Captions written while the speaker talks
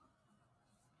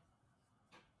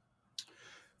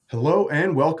Hello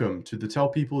and welcome to the Tell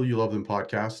People You Love Them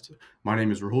podcast. My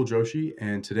name is Rahul Joshi,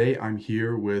 and today I'm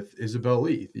here with Isabel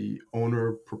Lee, the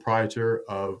owner proprietor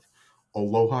of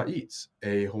Aloha Eats,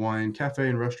 a Hawaiian cafe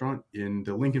and restaurant in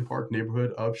the Lincoln Park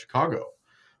neighborhood of Chicago.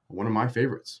 One of my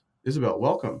favorites. Isabel,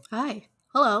 welcome. Hi.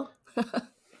 Hello.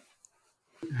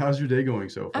 How's your day going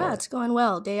so far? It's going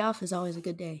well. Day off is always a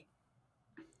good day.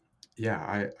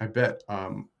 Yeah, I bet.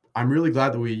 I'm really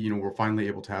glad that we're finally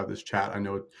able to have this chat. I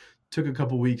know it took a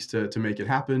couple weeks to make it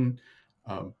happen,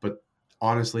 but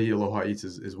honestly, Aloha Eats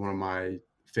is one of my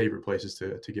favorite places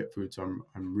to get food. So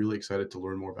I'm really excited to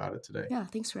learn more about it today. Yeah,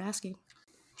 thanks for asking.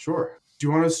 Sure. Do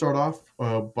you want to start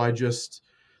off by just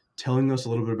telling us a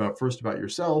little bit about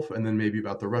yourself, and then maybe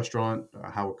about the restaurant,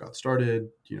 how it got started,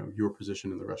 your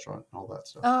position in the restaurant, and all that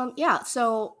stuff? Yeah,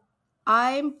 so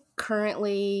I'm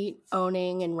currently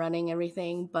owning and running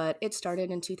everything, but it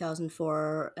started in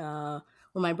 2004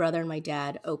 when my brother and my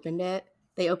dad opened it.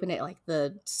 They opened it like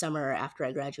the summer after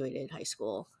I graduated high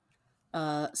school.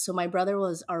 So my brother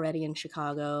was already in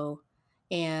Chicago,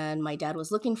 and my dad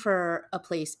was looking for a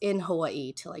place in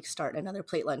Hawaii to like start another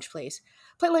plate lunch place.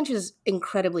 Plate lunch is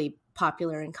incredibly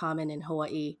popular and common in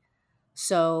Hawaii.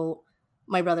 So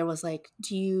my brother was like,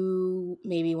 do you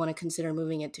maybe want to consider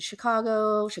moving it to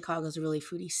Chicago? Chicago's a really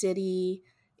foodie city.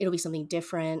 It'll be something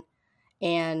different.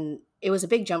 And it was a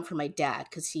big jump for my dad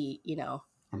because he,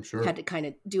 I'm sure. had to kind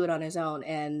of do it on his own,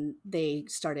 and they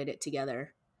started it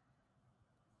together.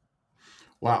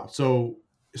 Wow. So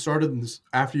it started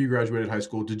after you graduated high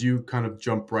school. Did you kind of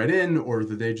jump right in, or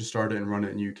did they just start it and run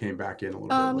it and you came back in a little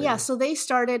bit later? Yeah, so they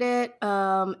started it,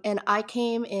 and I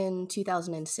came in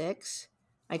 2006.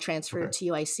 I transferred to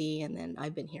UIC, and then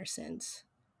I've been here since,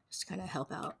 just to kind of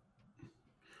help out.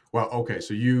 Well, okay.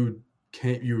 So you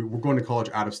were going to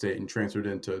college out of state and transferred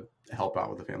in to help out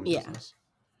with the family business.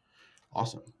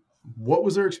 Awesome. What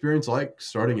was their experience like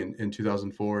starting in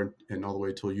 2004 and all the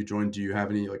way till you joined? Do you have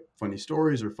any like funny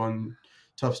stories or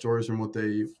tough stories from what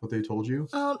they told you?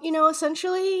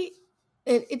 Essentially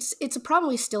it's a problem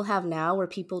we still have now, where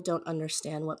people don't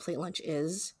understand what plate lunch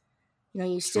is.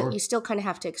 You still kind of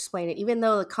have to explain it, even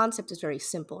though the concept is very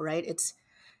simple, right? It's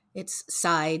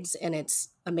sides and it's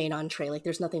a main entree. Like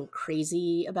there's nothing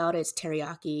crazy about it. It's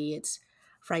teriyaki, it's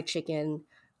fried chicken.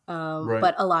 Right.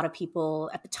 But a lot of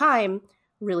people at the time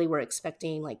really were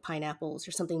expecting like pineapples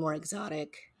or something more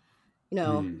exotic,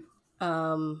 and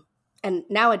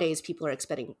nowadays people are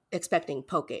expecting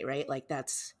poke, right? Like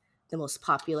that's the most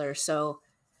popular. So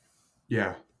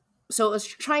yeah. So it was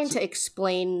trying to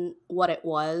explain what it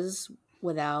was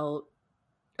without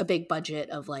a big budget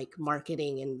of like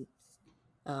marketing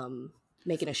and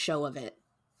making a show of it.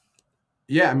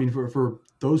 Yeah, I mean, for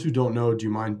those who don't know, do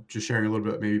you mind just sharing a little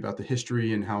bit maybe about the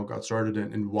history and how it got started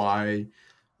and why,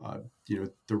 the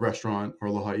restaurant or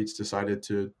Aloha Eats decided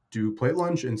to do plate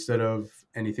lunch instead of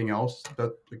anything else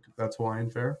that's Hawaiian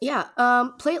fare? Yeah,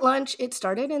 plate lunch, it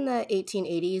started in the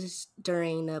 1880s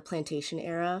during the plantation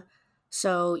era.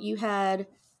 So you had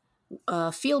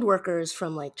field workers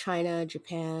from like China,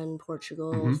 Japan,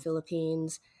 Portugal,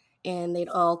 Philippines, and they'd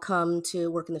all come to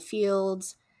work in the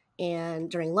fields. And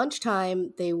during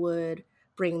lunchtime, they would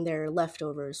bring their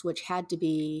leftovers, which had to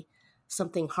be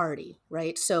something hearty,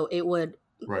 right? So it would,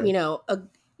 a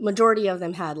majority of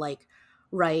them had like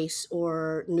rice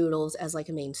or noodles as like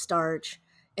a main starch,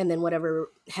 and then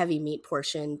whatever heavy meat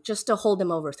portion just to hold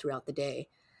them over throughout the day.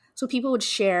 So people would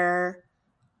share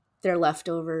their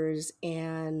leftovers,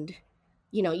 and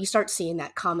you start seeing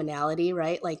that commonality,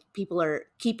 right? Like people are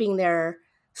keeping their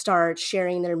starch,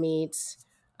 sharing their meats.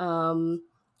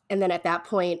 And then at that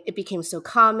point, it became so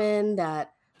common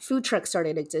that food trucks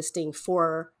started existing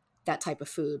for that type of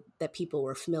food that people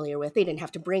were familiar with. They didn't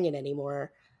have to bring it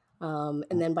anymore. And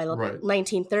then by the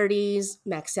 1930s,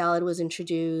 mac salad was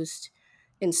introduced.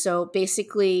 And so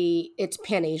basically it's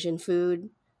Pan-Asian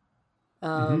food.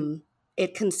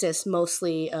 It consists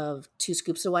mostly of 2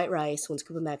 scoops of white rice, 1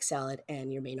 scoop of mac salad,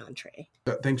 and your main entree.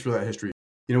 Thanks for that history.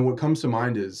 What comes to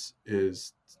mind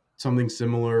is something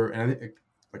similar, and I think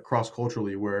like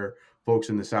cross-culturally, where folks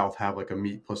in the South have like a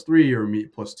meat plus 3 or a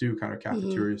meat plus 2 kind of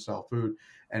cafeteria style food.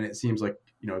 And it seems like,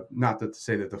 not to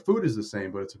say that the food is the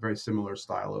same, but it's a very similar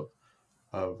style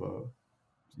of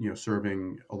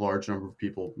serving a large number of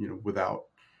people, without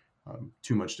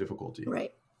too much difficulty.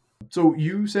 Right. So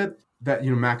you said that,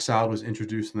 mac salad was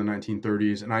introduced in the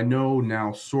 1930s. And I know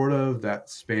now sort of that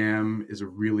Spam is a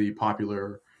really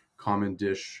popular common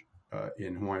dish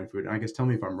in Hawaiian food. And I guess tell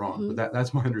me if I'm wrong, but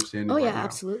that's my understanding. Oh, right yeah, now.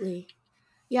 Absolutely.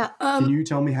 Yeah. Can you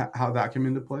tell me how that came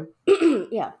into play?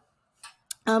 Yeah.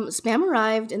 Spam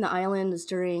arrived in the islands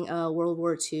during World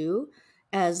War II,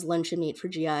 as luncheon meat for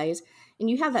GIs. And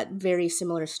you have that very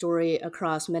similar story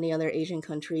across many other Asian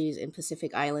countries and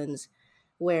Pacific Islands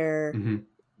where Mm-hmm.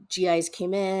 GIs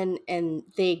came in and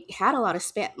they had a lot of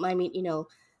spam. I mean,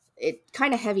 it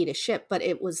kind of heavy to ship, but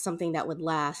it was something that would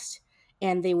last.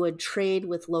 And they would trade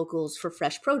with locals for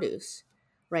fresh produce,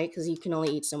 right? Because you can only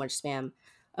eat so much spam.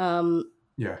 Um,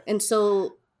 Yeah. and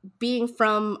so being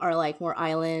from our like more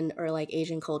island or like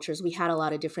Asian cultures, we had a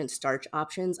lot of different starch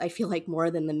options. I feel like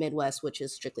more than the Midwest, which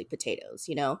is strictly potatoes,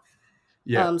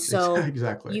 Yeah. So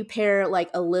Exactly. you pair like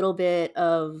a little bit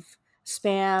of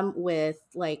spam with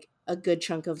like a good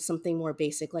chunk of something more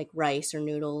basic like rice or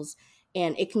noodles,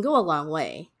 and it can go a long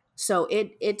way. So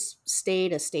it's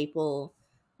stayed a staple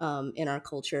in our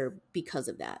culture because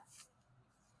of that.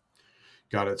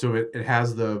 Got it. So it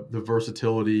has the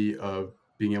versatility of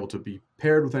being able to be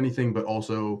paired with anything, but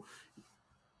also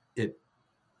it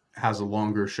has a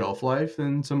longer shelf life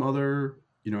than some other,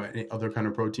 any other kind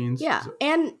of proteins. Yeah,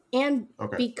 and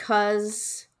Okay.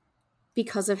 because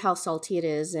of how salty it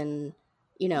is, and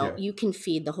Yeah. you can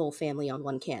feed the whole family on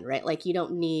one can, right? Like you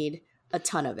don't need a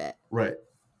ton of it. Right.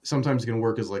 Sometimes it can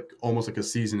work as like almost like a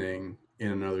seasoning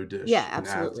in another Yeah, dish and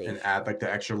absolutely. add like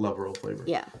the extra level of flavor.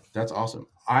 Yeah. That's awesome.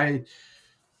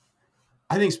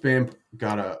 I think spam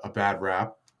got a bad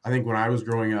rap. I think when I was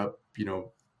growing up,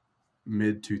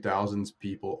 mid 2000s,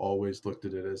 people always looked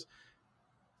at it as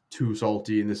too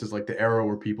salty. And this is like the era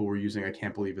where people were using, I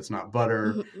can't believe it's not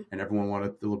butter. Mhm. And everyone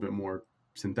wanted a little bit more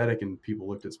synthetic, and people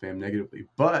looked at spam negatively.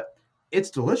 But it's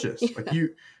delicious. Like Yeah.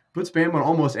 you put spam on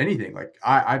almost anything. Like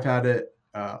I've had it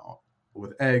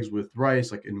with eggs, with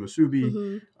rice, like in musubi.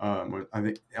 Hmm. I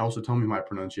think also tell me my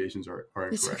pronunciations are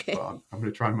It's incorrect, but okay. I'm going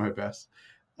to try my best.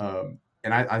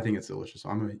 And I think it's delicious.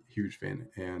 I'm a huge fan.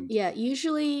 And Yeah,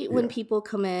 usually when yeah, people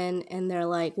come in and they're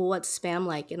like, "Well, what's spam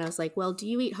like?" And I was like, "Well, do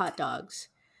you eat hot dogs?"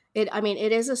 I mean,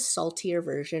 it is a saltier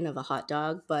version of a hot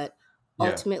dog, but yeah,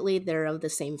 ultimately they're of the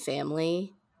same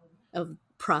family of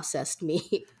processed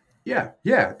meat. yeah.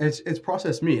 It's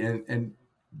processed meat, and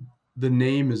the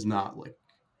name is not like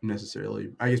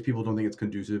necessarily. I guess people don't think it's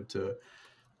conducive to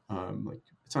like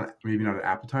it's not maybe not an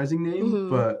appetizing name, Hmm.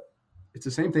 but it's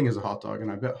the same thing as a hot dog,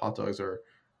 and I bet hot dogs are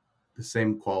the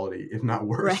same quality, if not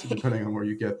worse, Right. depending on where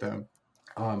you get them.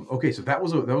 Okay, so that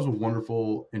was a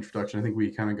wonderful introduction. I think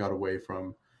we kind of got away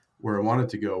from where I wanted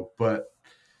to go, but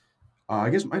I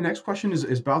guess my next question is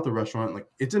about the restaurant. Like,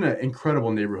 it's in an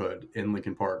incredible neighborhood in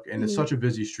Lincoln Park, and it's Hmm. such a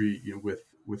busy street.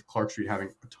 With Clark Street having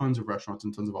tons of restaurants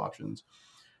and tons of options.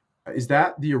 Is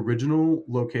that the original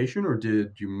location, or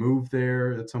did you move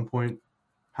there at some point?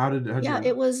 How'd you Yeah, end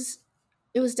it up? was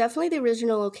it was definitely the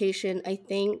original location. I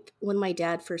think when my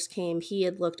dad first came, he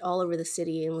had looked all over the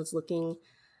city and was looking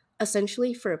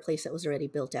essentially for a place that was already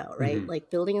built out, right? Hmm.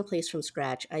 Like building a place from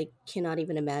scratch. I cannot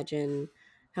even imagine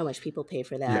how much people pay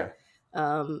for that.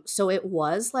 Yeah, So it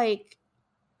was like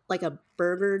a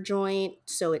burger joint,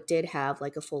 so it did have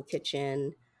like a full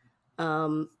kitchen.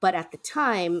 But at the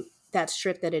time, that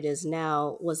strip that it is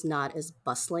now was not as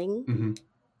bustling. hmm,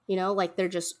 Like there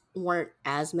just weren't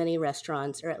as many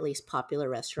restaurants, or at least popular yeah,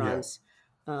 restaurants,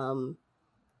 um,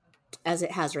 as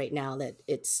it has right now. That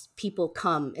it's people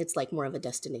come, it's like more of a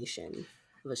destination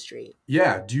of a street.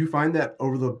 yeah. Do you find that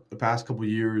over the past couple of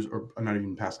years, or not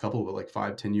even past couple, but like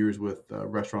 5-10 years, with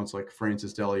restaurants like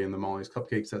Francis Deli and the Molly's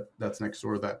Cupcakes that's next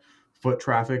door, that foot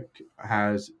traffic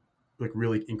has like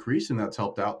really increased, and that's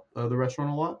helped out the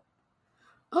restaurant a lot?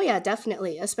 Oh yeah,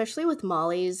 definitely, especially with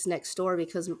Molly's next door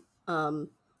because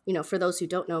for those who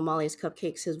don't know, Molly's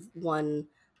Cupcakes has won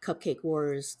Cupcake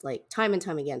Wars like time and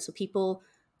time again. So people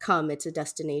come, it's a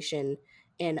destination,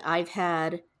 and I've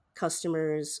had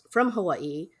customers from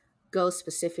Hawaii go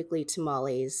specifically to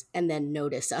Molly's and then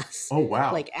notice us Oh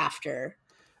wow. like after,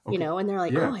 Okay. and they're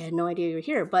like, "Oh, Yeah. I had no idea you were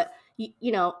here." But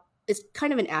it's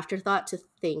kind of an afterthought to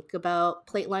think about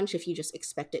plate lunch if you just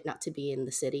expect it not to be in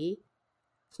the city.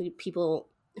 So people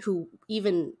who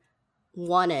even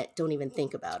want it don't even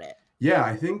think about it. Yeah,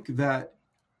 I think that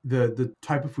the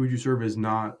type of food you serve is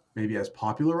not maybe as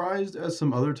popularized as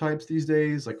some other types these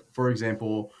days. Like, for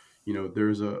example,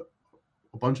 there's a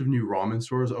bunch of new ramen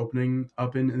stores opening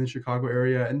up in the Chicago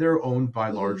area, and they're owned by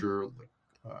Hmm. larger like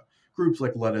groups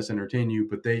like Let Us Entertain You,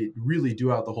 but they really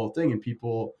do out the whole thing, and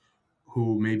people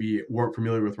who maybe weren't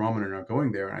familiar with ramen are not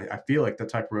going there. And I feel like that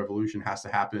type of revolution has to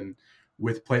happen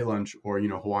with plate lunch, or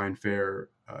Hawaiian fare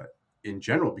in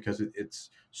general, because it's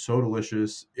so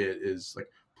delicious. It is like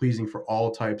pleasing for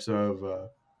all types of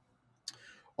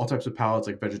palates,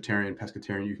 like vegetarian,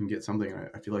 pescatarian. You can get something. And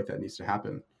I feel like that needs to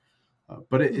happen.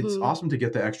 But it's Hmm. awesome to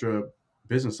get the extra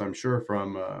business, I'm sure,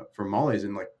 from Molly's.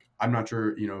 And like, I'm not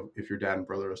sure if your dad and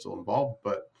brother are still involved,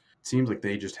 but seems like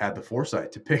they just had the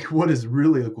foresight to pick what is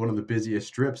really like one of the busiest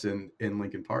strips in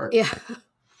Lincoln Park. Yeah.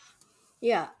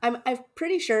 Yeah, I'm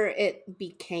pretty sure it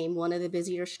became one of the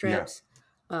busier Yeah, strips.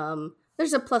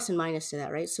 There's a plus and minus to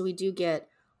that, right? So we do get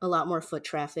a lot more foot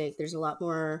traffic. There's a lot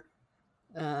more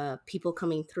people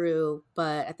coming through,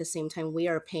 but at the same time, we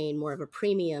are paying more of a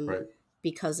premium right.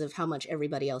 because of how much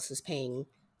everybody else is paying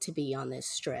to be on this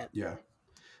strip. Yeah,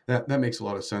 that makes a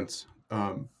lot of sense.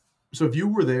 So if you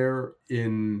were there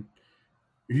you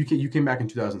came back in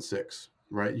 2006,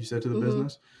 right? You said to the Hmm.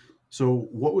 business. So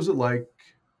what was it like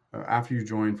after you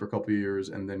joined for a couple of years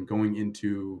and then going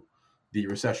into the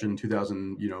recession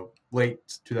 2000,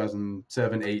 late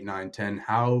 2007, 8, 9, 10?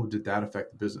 How did that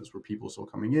affect the business? Were people still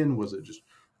coming in? Was it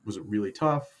really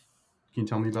tough? Can you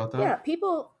tell me about Yeah, that?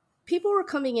 people were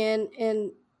coming in,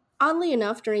 and oddly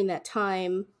enough, during that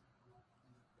time,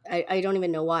 I don't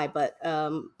even know why, but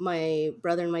my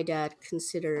brother and my dad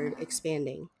considered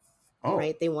expanding. Oh,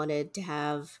 Right? They wanted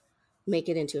to make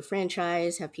it into a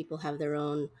franchise, have people have their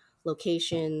own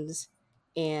locations.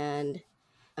 And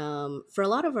for a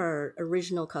lot of our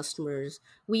original customers,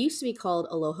 we used to be called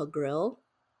Aloha Grill,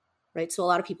 right? So a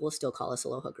lot of people will still call us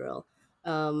Aloha Grill.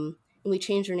 And we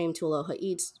changed our name to Aloha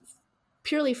Eats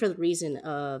purely for the reason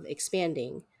of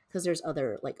expanding, because there's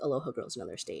other like Aloha Grills in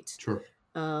other states. sure.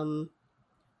 Um,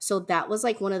 so that was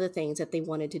like one of the things that they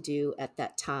wanted to do at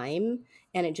that time.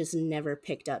 And it just never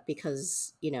picked up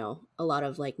because, a lot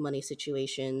of like money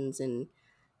situations and,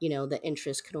 the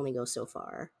interest could only go so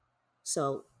far.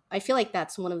 So I feel like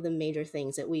that's one of the major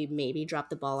things that we maybe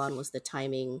dropped the ball on, was the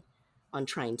timing on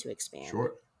trying to expand.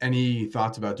 Sure. Any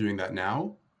thoughts about doing that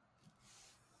now?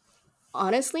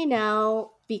 Honestly,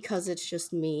 now, because it's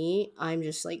just me, I'm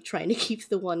just like trying to keep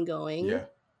the one going. Yeah,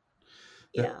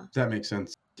 that Yeah. that makes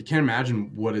sense. You can't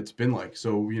imagine what it's been like.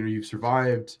 So, you've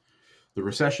survived the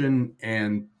recession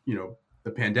and, the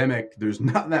pandemic. There's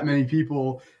not that many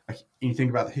people, you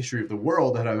think about the history of the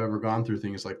world, that have ever gone through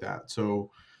things like that. So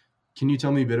can you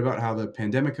tell me a bit about how the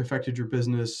pandemic affected your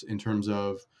business in terms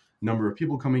of number of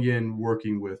people coming in,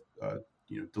 working with,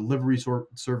 delivery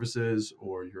services,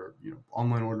 or your,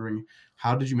 online ordering?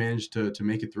 How did you manage to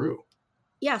make it through?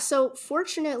 Yeah, so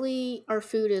fortunately, our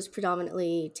food is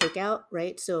predominantly takeout,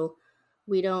 right? So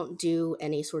we don't do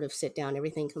any sort of sit down.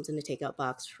 Everything comes in a takeout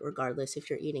box, regardless if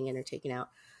you're eating in or taking out.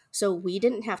 So we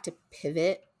didn't have to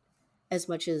pivot as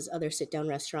much as other sit down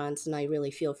restaurants. And I really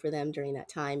feel for them during that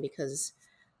time because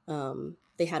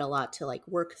they had a lot to like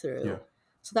work Yeah, through.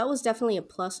 So that was definitely a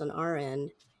plus on our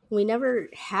end. We never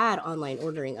had online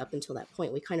ordering up until that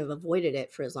point. We kind of avoided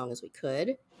it for as long as we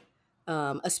could,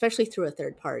 especially through a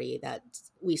third party that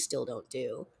we still don't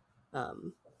do.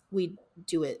 Um, we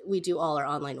do it. We do all our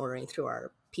online ordering through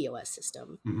our POS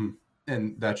system. hmm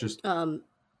and that just Um,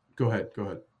 go ahead, go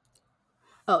ahead.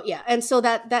 oh yeah, and so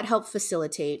that helped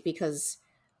facilitate because,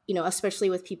 especially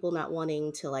with people not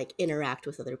wanting to like interact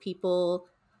with other people,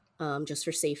 just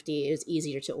for safety, it was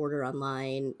easier to order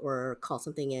online or call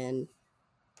something in,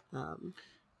 um,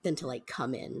 than to like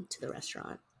come in to the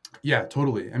restaurant. Yeah,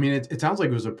 totally. I mean, it sounds like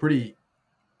it was a pretty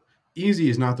easy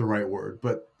is not the right word,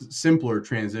 but simpler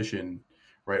transition,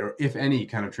 right? Or if any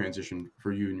kind of transition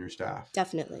for you and your staff.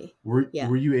 Definitely, Were yeah.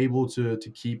 you able to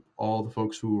keep all the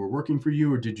folks who were working for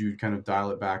you, or did you kind of dial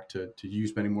it back to you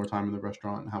spending more time in the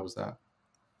restaurant? How was that?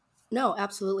 No,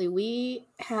 absolutely. We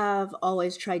have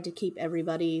always tried to keep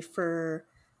everybody for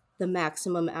the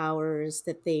maximum hours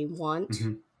that they want.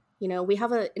 Hmm. We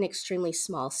have an extremely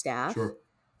small staff. Sure.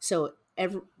 So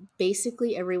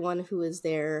basically everyone who is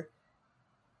there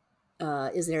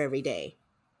every day,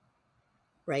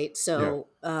 right? Yeah. So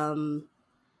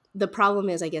the problem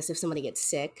is, I guess, if somebody gets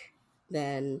sick,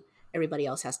 then everybody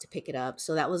else has to pick it up.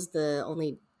 So that was the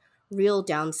only real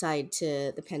downside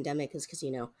to the pandemic, is because,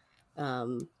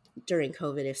 during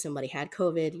COVID, if somebody had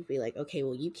COVID, you'd be like, okay,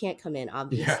 well, you can't come in, Yeah.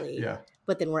 obviously, Yeah.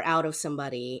 but then we're out of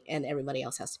somebody and everybody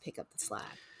else has to pick up the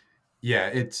slack. Yeah.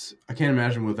 I can't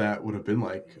imagine what that would have been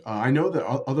like. I know that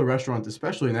other restaurants,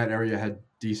 especially in that area, had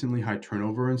decently high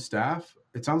turnover in staff.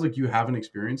 It sounds like you haven't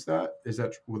experienced that. Is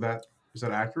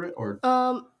that accurate? Or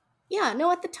Um, yeah,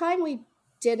 no, at the time we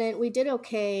didn't. We did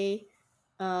okay.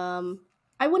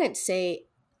 I wouldn't say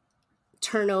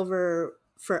turnover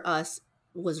for us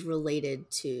was related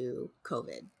to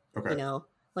COVID. You okay, know,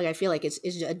 like I feel like it's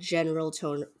a general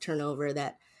turnover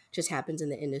that just happens in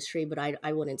the industry, but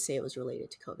I wouldn't say it was related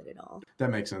to COVID at all. that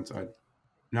makes sense. I'm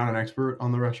not an expert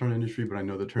on the restaurant industry, but I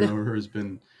know the turnover has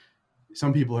been.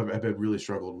 Some people have really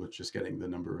struggled with just getting the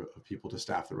number of people to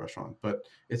staff the restaurant. But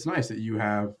it's nice that you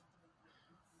have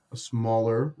a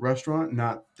smaller restaurant,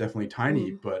 not definitely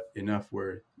tiny, Mhm. but enough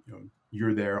where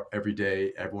you're there every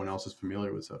day. Everyone else is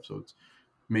familiar with stuff, so it's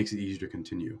makes it easier to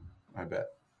continue, I bet.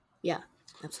 Yeah,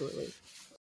 absolutely.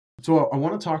 So I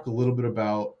want to talk a little bit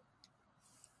about,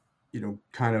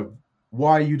 kind of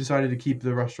why you decided to keep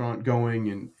the restaurant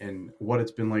going, and what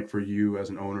it's been like for you as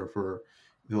an owner for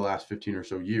the last 15 or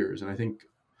so years. And I think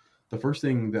the first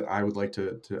thing that I would like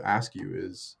to ask you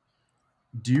is,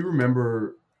 do you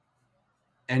remember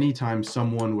anytime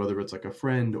someone, whether it's like a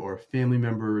friend or a family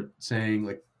member, saying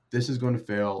like, this is going to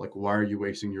fail, like, why are you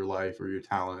wasting your life or your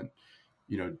talent,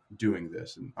 doing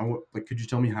this? And like, could you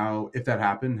tell me how, if that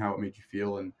happened, how it made you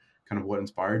feel, and kind of what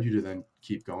inspired you to then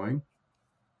keep going?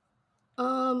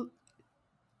 Um,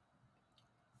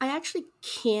 I actually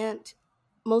can't,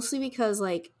 mostly because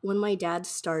like when my dad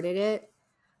started it,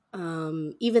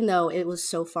 even though it was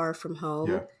so far from home,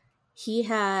 Yeah. he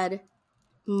had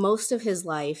most of his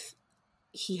life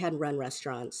he had run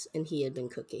restaurants and he had been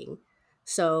cooking.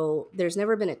 So there's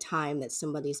never been a time that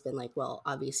somebody's been like, well,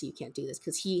 obviously you can't do this,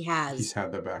 because he He's has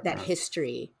had that that background.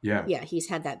 history. Yeah. Yeah, he's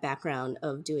had that background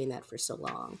of doing that for so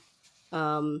long.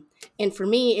 And for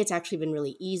me, it's actually been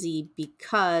really easy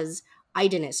because I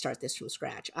didn't start this from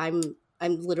scratch. I'm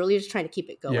literally just trying to keep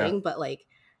it Yeah. going, but like,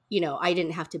 I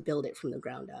didn't have to build it from the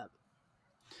ground up.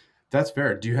 That's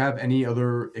fair. Do you have any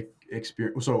other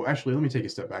experience? So actually, let me take a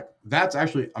step back. That's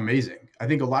actually amazing. I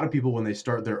think a lot of people, when they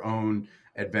start their own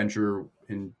adventure,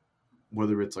 in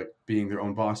whether it's like being their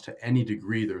own boss to any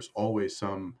degree, there's always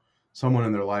someone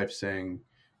in their life saying,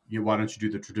 why don't you do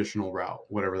the traditional route,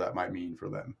 whatever that might mean for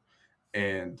them.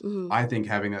 And Hmm. I think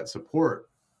having that support,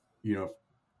 you know,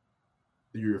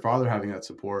 your father having that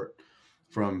support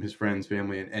from his friends,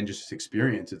 family, and just his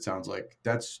experience, it sounds like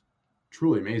that's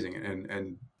truly amazing.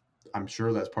 And I'm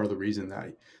sure that's part of the reason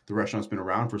that the restaurant's been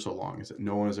around for so long, is that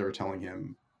no one is ever telling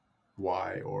him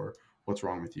why or what's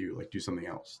wrong with you, like, do something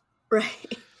else.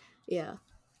 Right. Yeah.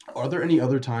 Are there any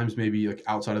other times, maybe like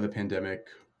outside of the pandemic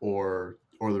or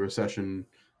the recession,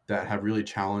 that have really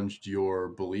challenged your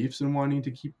beliefs in wanting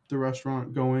to keep the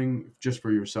restaurant going just for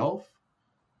yourself?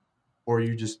 Or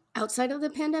you just, Outside of the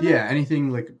yeah, pandemic? anything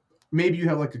like, maybe you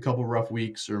have like a couple rough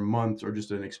weeks or months, or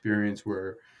just an experience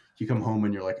where you come home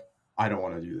and you're like, I don't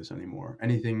want to do this anymore.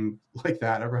 Anything like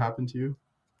that ever happened to you?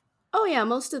 Oh, yeah,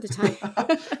 most of the time.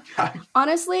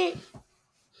 Honestly,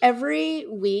 every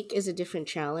week is a different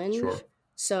challenge. Sure.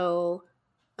 So,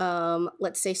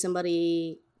 let's say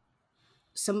somebody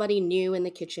new in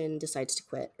the kitchen decides to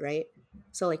quit, right?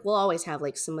 So like we'll always have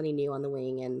like somebody new on the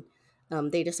wing,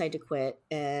 and they decide to quit,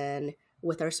 and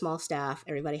with our small staff,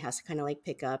 everybody has to kind of like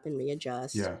pick up and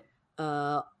readjust. Yeah.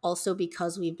 Also,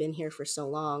 because we've been here for so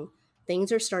long,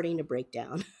 things are starting to break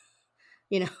down,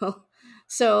 you know.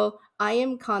 So I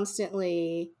am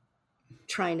constantly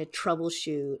trying to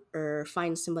troubleshoot or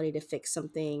find somebody to fix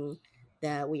something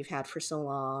that we've had for so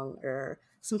long, or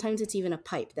sometimes it's even a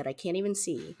pipe that I can't even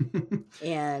see,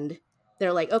 and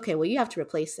they're like, okay, well, you have to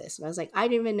replace this. And I was like, I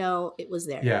didn't even know it was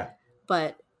there. Yeah.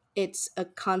 But it's a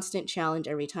constant challenge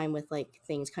every time with like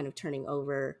things kind of turning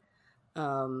over,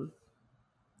 um,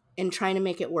 and trying to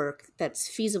make it work that's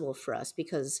feasible for us,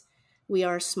 because we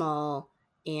are small,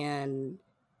 and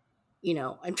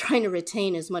I'm trying to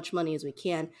retain as much money as we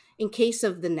can in case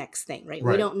of the next thing, right?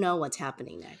 We Right. don't know what's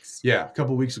happening next. Yeah, a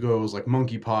couple of weeks ago it was like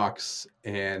monkeypox,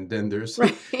 and then there's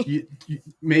Right.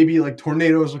 maybe like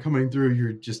tornadoes are coming through.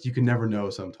 You can never know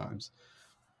sometimes.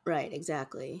 Right,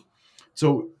 exactly.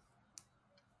 So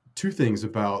two things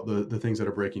about the things that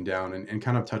are breaking down, and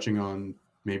kind of touching on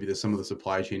maybe some of the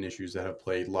supply chain issues that have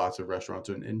plagued lots of restaurants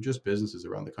and just businesses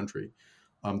around the country.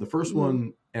 The first Hmm.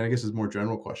 one, and I guess is a more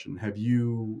general question: have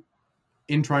you,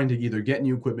 in trying to either get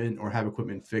new equipment or have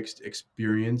equipment fixed,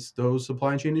 experienced those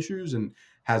supply chain issues? And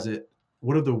has it,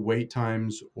 what are the wait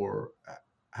times, or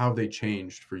how have they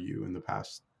changed for you in the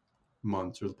past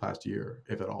months or the past year,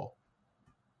 if at all?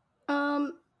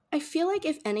 Um, I feel like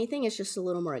if anything, it's just a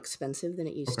little more expensive than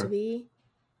it used to Okay.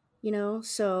 be,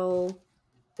 So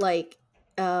like,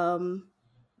 um,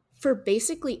 for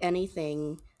basically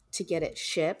anything to get it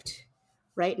shipped,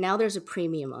 right now there's a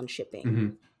premium on shipping. Hmm.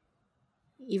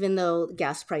 Even though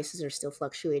gas prices are still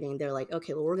fluctuating, they're like,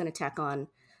 okay, well, we're going to tack on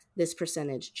this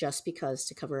percentage just because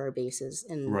to cover our bases.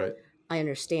 And Right. I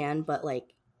understand, but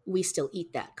like, we still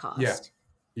eat that Yeah. cost.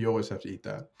 You always have to eat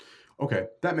that. Okay,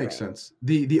 that makes Right. sense.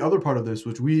 The other part of this,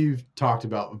 which we've talked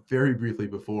about very briefly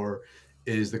before,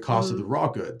 is the cost of Mm-hmm. the raw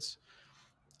goods.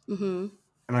 Mm-hmm.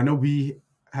 And I know we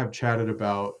have chatted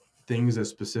about things as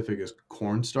specific as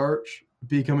cornstarch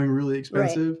becoming really Right.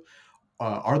 expensive.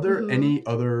 Are there Mm-hmm. any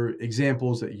other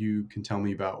examples that you can tell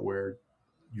me about where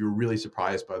you're really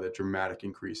surprised by the dramatic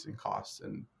increase in costs,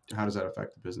 and how does that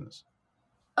affect the business?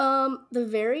 The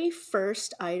very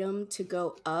first item to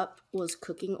go up was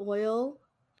cooking oil.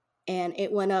 and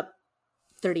it went up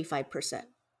 35%.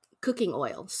 Cooking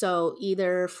oil. So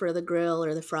either for the grill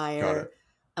or the Got fryer,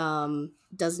 it.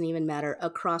 doesn't even matter.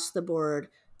 Across the board,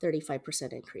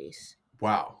 35% increase.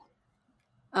 Wow.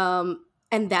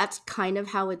 And that's kind of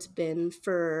how it's been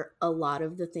for a lot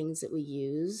of the things that we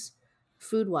use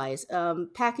food wise.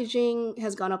 Packaging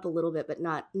has gone up a little bit, but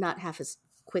not half as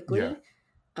Yeah. quickly.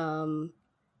 Um,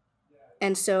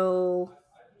 and so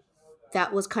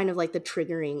that was kind of like the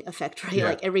triggering effect, right? Yeah.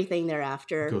 Like everything It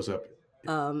thereafter goes up.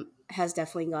 has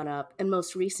definitely gone up. And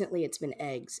most recently, it's been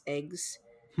eggs. Eggs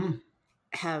Hmm.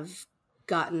 have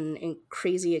gotten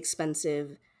crazy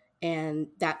expensive, and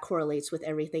that correlates with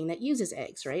everything that uses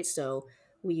eggs, right? So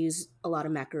we use a lot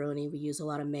of macaroni, we use a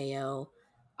lot of mayo.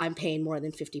 I'm paying more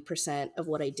than 50% of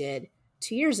what I did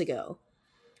 2 years ago.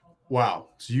 Wow.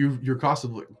 So your costs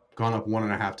have gone up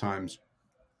 1.5 times.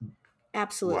 Wow.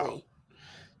 Absolutely.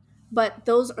 But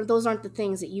those aren't the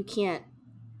things that you can't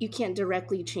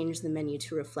directly change the menu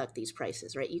to reflect these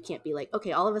prices, right? You can't be like,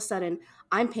 okay, all of a sudden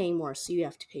I'm paying more, so you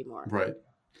have to pay more, Right.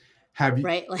 Have you?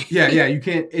 right? Yeah. Like, Yeah. You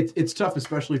can't. It's tough,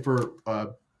 especially for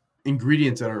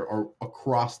ingredients that are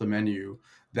across the menu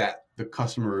that the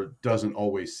customer doesn't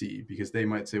always see, because they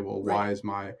might say, well, right. why is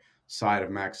my side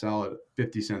of mac salad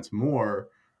 50 cents more?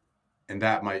 And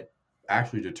that might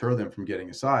actually deter them from getting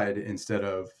a side, instead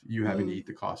of you having to Hmm. eat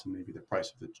the cost, and maybe the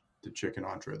price of the chicken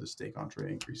entree, the steak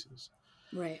entree increases.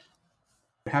 Right.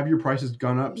 Have your prices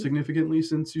gone up significantly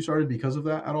since you started because of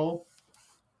that at all?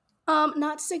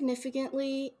 Not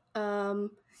significantly.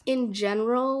 In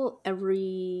general,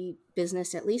 every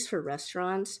business, at least for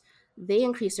restaurants, they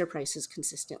increase their prices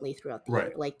consistently throughout the year.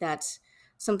 Right. Like that's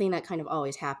something that kind of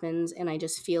always happens. And I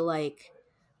just feel like,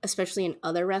 especially in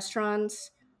other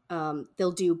restaurants,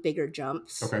 they'll do bigger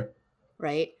jumps, Okay.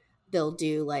 right? They'll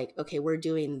do like, okay, we're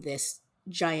doing this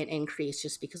giant increase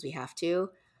just because we have to.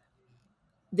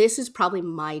 This is probably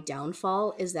my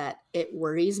downfall, is that it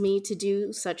worries me to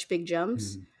do such big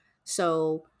jumps. Mhm.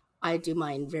 So I do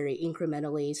mine very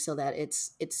incrementally so that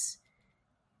it's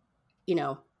you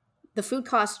know the food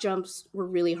cost jumps were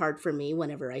really hard for me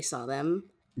whenever I saw them.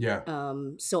 Yeah.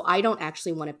 So I don't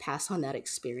actually want to pass on that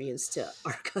experience to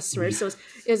our customers. So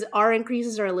is our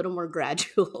increases are a little more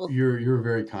gradual. You're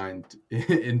very kind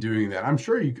in doing that. I'm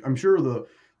sure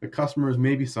the customers,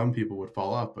 maybe some people would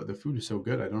fall off, but the food is so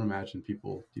good. I don't imagine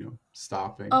people,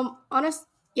 stopping. Honest,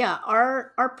 yeah,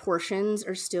 our portions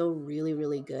are still really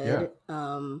really Yeah.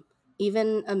 good.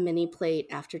 Even a mini plate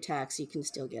after tax, you can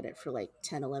still get it for like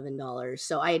 $10-11.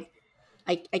 So I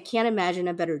can't imagine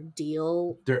a better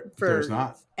deal There's for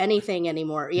not. anything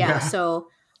anymore. Yeah, Yeah. so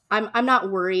I'm not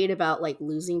worried about like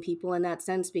losing people in that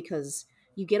sense, because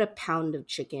you get a pound of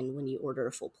chicken when you order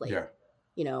a full plate.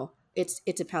 Yeah.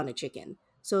 It's a pound of chicken.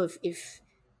 So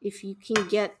if you can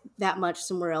get that much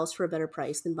somewhere else for a better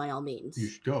price, then by all You means.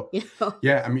 should go. You know?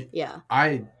 Yeah. I mean, Yeah.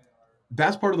 I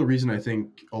that's part of the reason I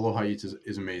think Aloha Eats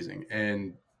is amazing.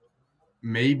 And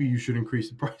maybe you should increase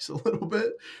the price a little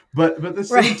bit, but at the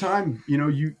same Right. time,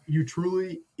 you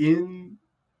truly, in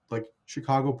like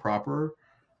Chicago proper,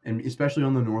 and especially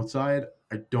on the north side,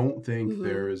 I don't think Hmm.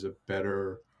 there is a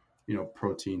better,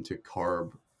 protein to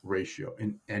carb ratio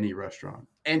in any restaurant,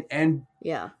 and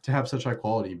Yeah. to have such high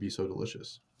quality and be so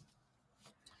delicious.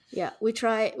 Yeah, we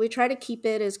try to keep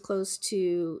it as close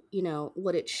to,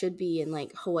 what it should be in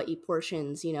like Hawaii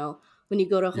portions. When you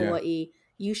go to Yeah. Hawaii,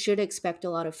 you should expect a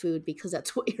lot of food because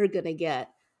that's what you're going to get.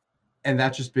 And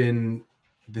that's just been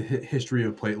the history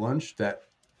of plate lunch, that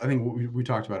I think what we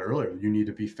talked about earlier. You need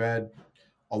to be fed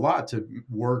a lot to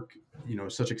work,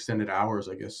 such extended hours,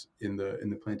 I guess, in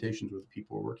the plantations where the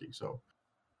people are working. So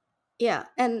Yeah,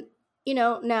 and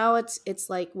now it's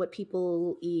like what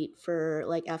people eat for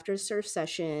like after a surf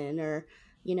session, or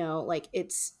like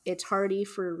it's hearty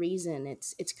for a reason.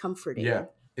 It's yeah, comforting.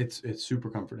 it's super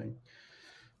comforting.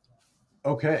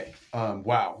 Okay.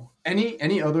 Wow.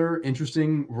 Any other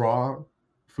interesting raw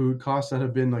food costs that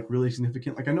have been like really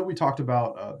significant? Like, I know we talked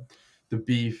about the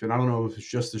beef, and I don't know if it's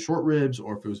just the short ribs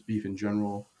or if it was beef in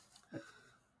general.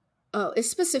 Oh, it's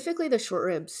specifically the short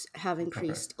ribs have Okay.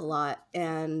 increased a lot,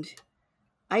 and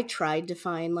I tried to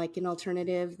find like an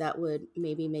alternative that would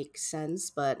maybe make sense,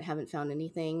 but haven't found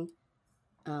anything.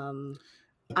 Um,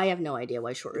 I have no idea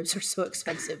why short ribs are so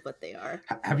expensive, but they are.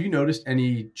 Have you noticed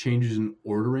any changes in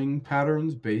ordering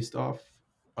patterns based off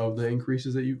of the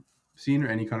increases that you've seen, or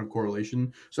any kind of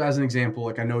correlation? So, as an example,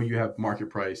 like, I know you have market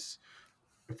price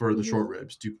for the Hmm. short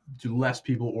ribs. Do less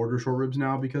people order short ribs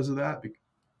now because of that?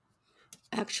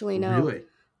 Actually, no. Really?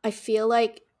 I feel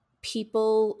like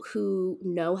people who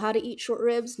know how to eat short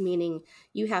ribs, meaning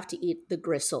you have to eat the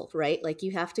gristle, right? Like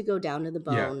you have to go down to the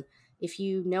Yeah. bone. if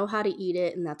you know how to eat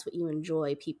it and that's what you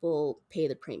enjoy, people pay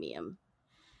the premium.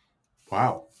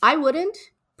 Wow. I wouldn't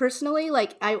personally,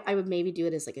 like I would maybe do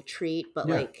it as like a treat, but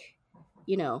Yeah. like,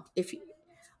 you know, if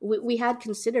we had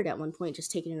considered at one point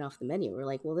just taking it off the menu. We're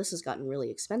like, well, this has gotten really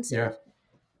expensive.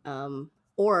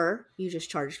 Or you just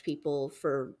charge people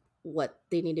for what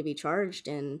they need to be charged,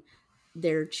 and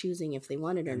they're choosing if they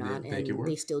want it or not, make it and work.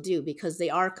 they still do, because they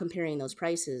are comparing those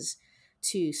prices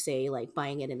to, say, like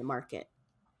buying it in the market.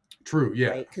 True. Yeah.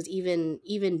 Right, because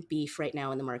even beef right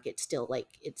now in the market still, like,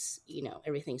 it's, you know,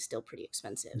 everything's still pretty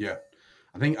expensive. Yeah.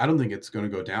 I don't think it's going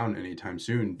to go down anytime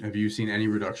soon. Have you seen any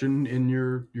reduction in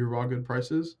your raw good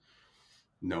prices?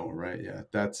 No, right? Yeah,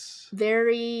 that's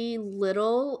very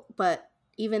little, but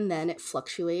even then it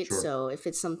fluctuates. Sure. So if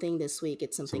it's something this week,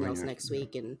 it's something else next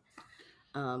week. And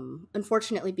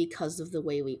unfortunately, because of the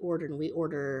way we order, and we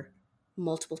order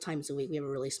multiple times a week, we have a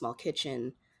really small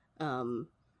kitchen.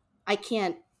 I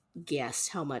can't guess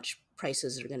how much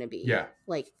prices are going to be. Yeah.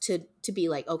 Like to be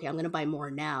like, okay, I'm going to buy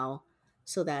more now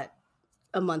so that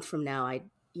a month from now I,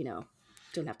 you know,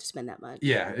 don't have to spend that much.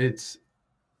 Yeah, it's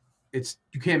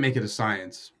you can't make it a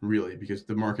science really, because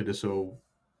the market is so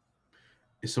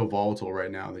volatile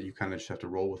right now that you kind of just have to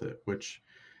roll with it, which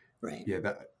right. Yeah,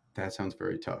 that sounds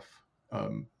very tough.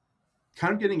 Kind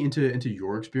of getting into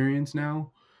your experience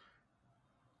now.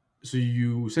 So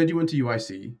you said you went to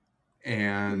UIC,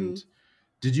 and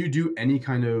did you do any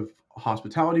kind of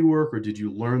hospitality work, or did you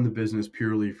learn the business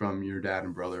purely from your dad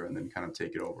and brother and then kind of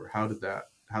take it over? How did that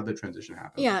transition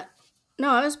happen? Yeah. No,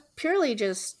 I was purely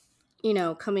just, you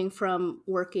know, coming from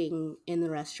working in the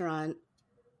restaurant.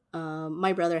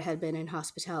 My brother had been in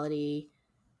hospitality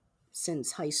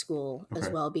since high school as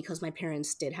well, because my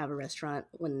parents did have a restaurant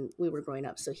when we were growing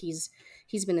up. So he's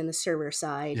been in the server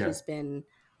side. Yeah. He's been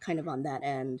kind of on that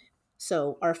end.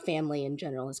 So our family in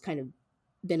general has kind of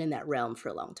been in that realm for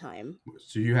a long time.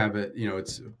 So you have it, you know,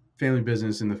 it's a family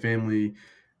business in the family.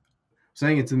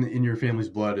 Saying it's in your family's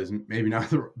blood is maybe not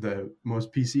the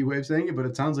most PC way of saying it, but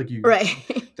it sounds like you. Right.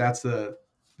 That's how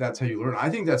you learn. I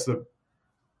think that's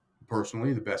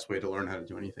personally the best way to learn how to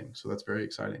do anything. So that's very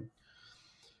exciting.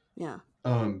 Yeah.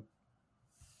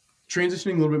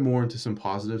 Transitioning a little bit more into some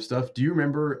positive stuff. Do you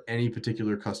remember any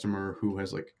particular customer who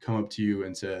has like come up to you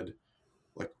and said,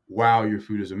 like, wow, your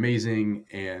food is amazing?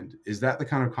 And is that the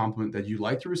kind of compliment that you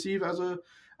like to receive as an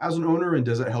owner? And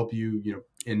does it help you, you know,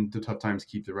 in the tough times,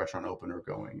 keep the restaurant open or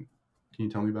going? Can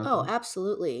you tell me about that? Oh,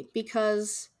 absolutely.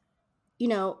 Because, you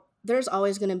know, there's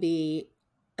always going to be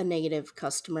a negative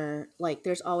customer. Like,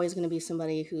 there's always going to be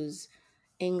somebody who's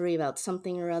angry about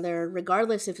something or other,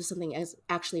 regardless if it's something is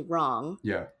actually wrong.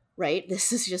 Yeah. Right?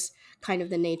 This is just kind of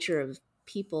the nature of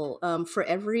people. For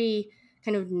every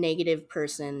kind of negative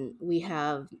person, we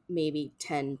have maybe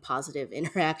 10 positive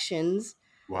interactions.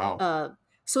 Wow.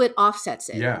 So it offsets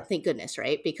it. Yeah. Thank goodness,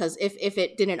 right? Because if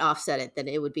it didn't offset it, then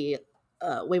it would be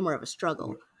way more of a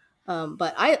struggle.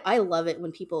 But I love it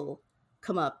when people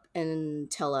come up and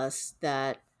tell us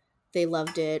that they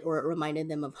loved it, or it reminded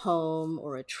them of home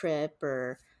or a trip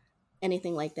or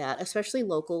anything like that, especially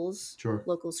locals. Sure.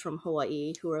 Locals from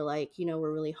Hawaii who are like, you know,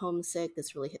 we're really homesick.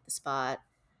 This really hit the spot.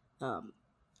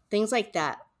 Things like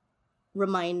that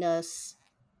remind us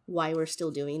why we're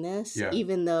still doing this,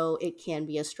 even though it can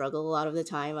be a struggle a lot of the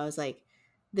time. I was like,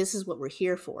 this is what we're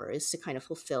here for, is to kind of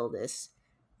fulfill this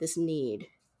need.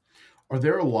 Are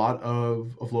there a lot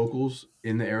of locals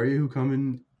in the area who come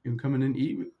in and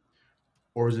eat,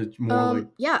 or is it more like?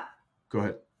 Yeah. Go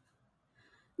ahead.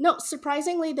 No,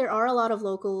 surprisingly, there are a lot of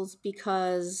locals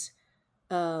because,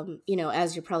 you know,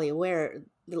 as you're probably aware,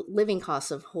 the living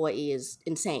costs of Hawaii is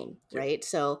insane, right?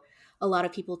 So a lot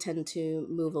of people tend to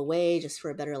move away just for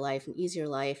a better life, an easier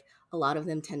life. A lot of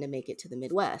them tend to make it to the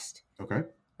Midwest. Okay.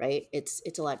 Right? It's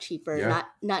a lot cheaper,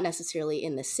 not necessarily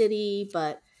in the city,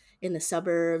 but in the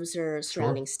suburbs or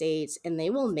surrounding states, and they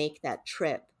will make that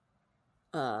trip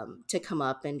to come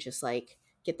up and just like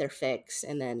get their fix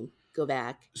and then go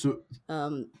back. So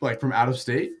like from out of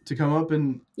state to come up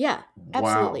and yeah,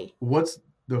 absolutely. Wow. What's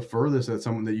the furthest that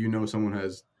someone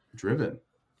has driven?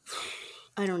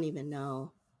 I don't even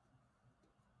know.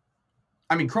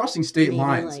 I mean, crossing state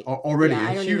lines are already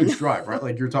a huge drive, right?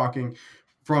 Like you're talking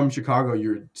from Chicago,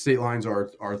 your state lines are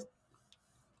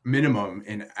minimum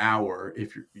an hour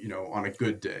if you're, you know, on a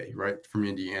good day, right? From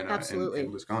Indiana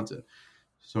and Wisconsin.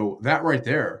 So that right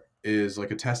there is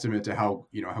like a testament to how,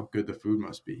 you know, how good the food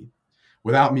must be.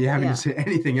 Without me having to say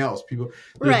anything else,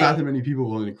 there's not that many people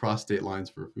willing to cross state lines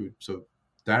for food. So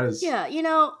that is, you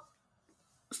know,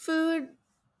 food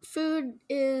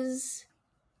is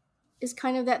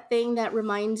kind of that thing that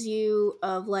reminds you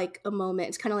of like a moment.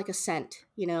 It's kind of like a scent,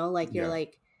 you know, like you're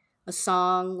like, a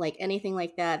song, like anything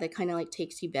like that kind of like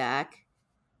takes you back.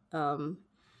 Um,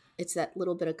 it's that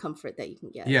little bit of comfort that you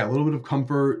can get. Yeah, a little bit of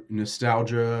comfort,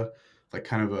 nostalgia, like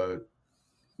kind of a,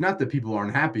 not that people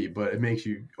aren't happy, but it makes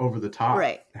you over the top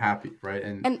Right. happy, right?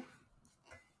 And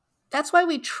that's why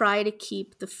we try to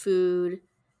keep the food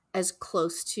as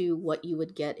close to what you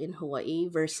would get in Hawaii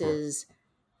Sure. versus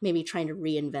maybe trying to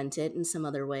reinvent it in some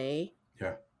other way.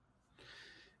 Yeah.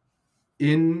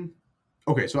 In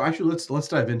Okay, so actually let's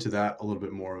dive into that a little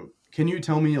bit more. Can you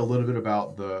tell me a little bit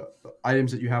about the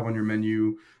items that you have on your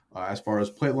menu, as far as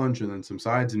plate lunch and then some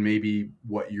sides, and maybe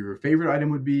what your favorite item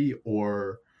would be,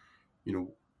 or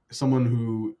someone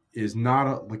who is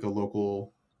not like a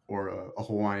local or a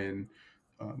Hawaiian,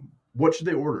 what should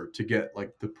they order to get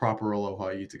like the proper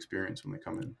Aloha Eats experience when they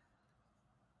come in?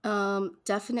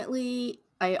 Definitely,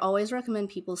 I always recommend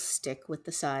people stick with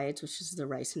the sides, which is the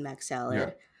rice and mac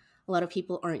Yeah. salad. A lot of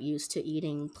people aren't used to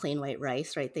eating plain white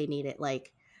rice, right? They need it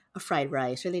like a fried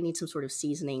rice or they need some sort of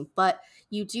seasoning. But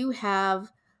you do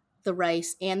have the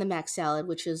rice and the mac salad,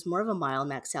 which is more of a mild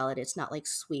mac salad. It's not like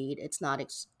sweet, it's not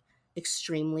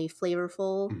extremely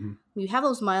flavorful. Hmm. You have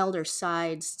those milder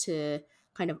sides to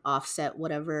kind of offset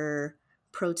whatever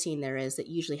protein there is that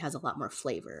usually has a lot more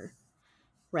flavor,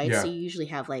 right? So Yeah. you usually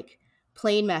have like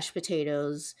plain mashed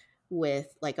potatoes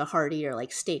with like a hearty or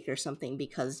like steak or something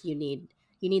because you need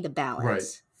the Right.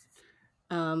 balance.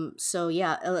 So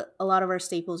yeah, a lot of our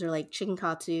staples are like chicken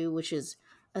katsu, which is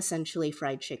essentially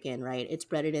fried chicken, right? It's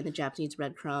breaded in the Japanese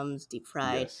breadcrumbs, deep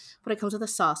fried, Yes. but it comes with a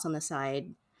sauce on the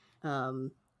side,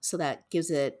 um, so that gives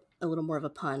it a little more of a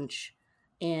punch.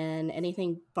 And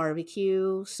anything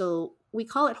barbecue, so we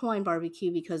call it Hawaiian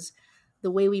barbecue because the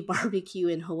way we barbecue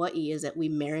in Hawaii is that we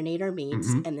marinate our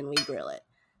meats Hmm. and then we grill it,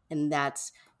 and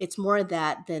it's more of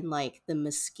that than like the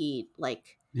mesquite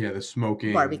like Yeah, the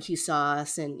smoking. barbecue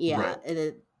sauce. And yeah,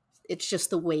 Right. it's just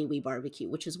the way we barbecue,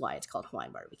 which is why it's called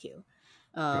Hawaiian barbecue.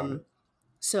 Got it. um,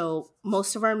 so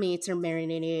most of our meats are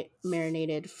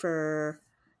marinated for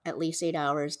at least 8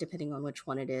 hours depending on which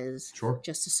one it is, Sure.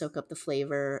 just to soak up the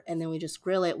flavor, and then we just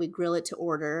grill it. We grill it to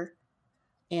order.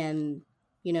 And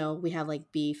we have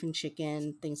like beef and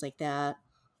chicken, things like that.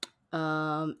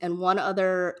 And one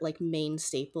other like main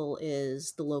staple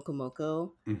is the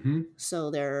locomoco. Hmm.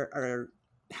 So there are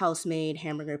house-made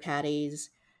hamburger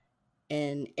patties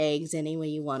and eggs any way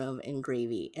you want them and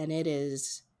gravy, and it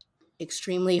is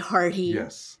extremely hearty,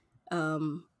 Yes.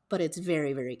 but it's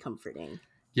very very comforting.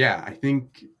 Yeah, I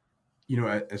think,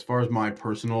 as far as my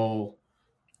personal,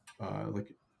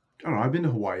 like, I don't know, I've been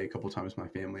to Hawaii a couple times with my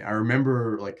family. I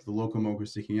remember like the local mocha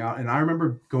sticking out, and I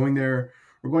remember going there.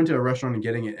 We're going to a restaurant and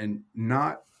getting it, and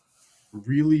not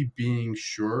really being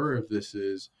sure if this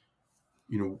is,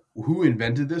 who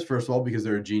invented this. First of all, because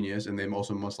they're a genius, and they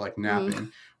also must like Mm,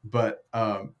 napping. But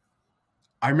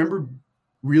I remember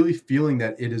really feeling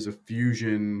that it is a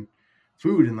fusion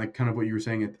food, and like kind of what you were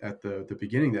saying at the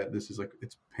beginning, that this is like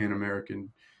it's Pan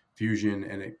American fusion,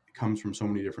 and it comes from so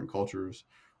many different cultures,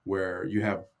 where you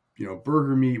have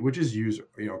burger meat, which is used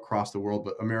across the world,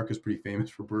 but America's pretty famous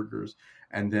for burgers,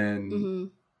 and then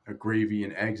hmm a gravy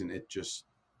and eggs, and it just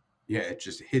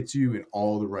hits you in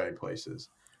all the right places.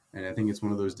 And I think it's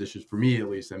one of those dishes, for me at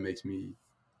least, that makes me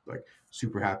like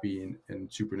super happy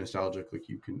and super nostalgic. Like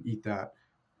you can eat that,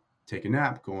 take a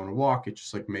nap, go on a walk. It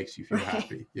just like makes you feel right.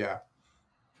 happy. Yeah.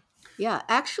 Yeah,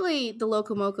 actually the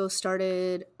locomoco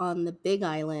started on the Big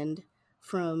Island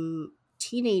from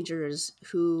teenagers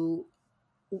who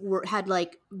had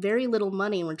like very little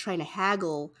money and were trying to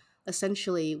haggle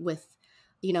essentially with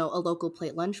a local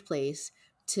plate lunch place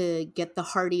to get the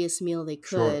heartiest meal they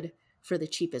Sure. could for the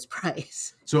cheapest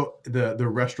price. So the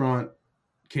restaurant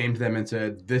came to them and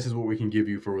said, "This is what we can give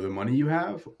you for the money you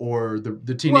have," or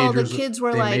the Well, the teenagers, kids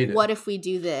were they like, made it. what if we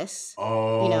do this?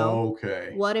 you know Okay.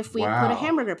 what if we put a Wow.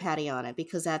 hamburger patty on it,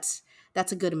 because that's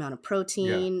a good amount of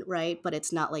Yeah. protein, right? But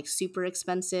it's not like super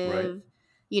Right. expensive.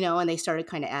 And they started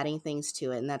kind of adding things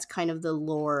to it, and that's kind of the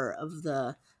lore of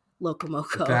the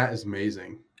locomoco. That is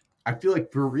amazing. I feel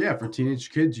like for teenage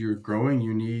kids, you're growing,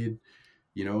 you need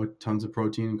tons of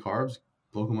protein and carbs.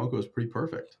 Locomoco is pretty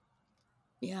perfect.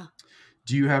 Yeah.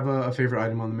 Do you have a favorite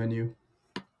item on the menu?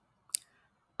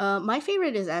 My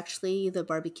favorite is actually the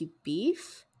barbecue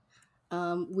beef.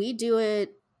 We do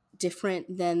it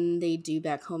different than they do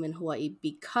back home in Hawaii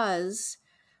because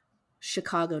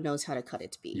Chicago knows how to cut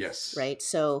its beef, Yes. right?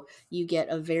 So you get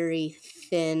a very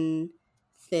thin,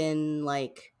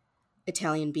 like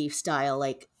Italian beef style,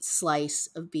 like slice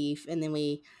of beef, and then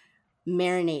we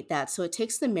marinate that. So it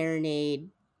takes the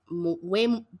marinade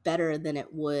way better than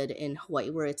it would in Hawaii,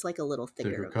 where it's like a little thicker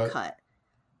Thicker of a cut. cut.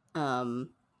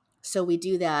 Um, so we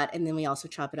do that, and then we also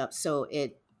chop it up. So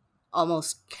it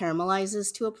almost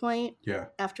caramelizes to a point Yeah.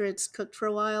 after it's cooked for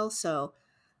a while. So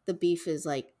the beef is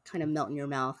like kind of melt in your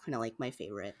mouth, kind of like my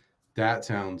favorite. That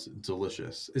sounds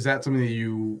delicious. Is that something that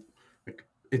you like?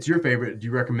 It's your favorite. Do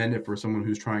you recommend it for someone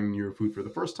who's trying your food for the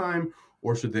first time,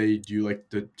 or should they do like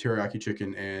the teriyaki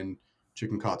chicken and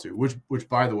chicken katsu? Which,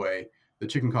 by the way, the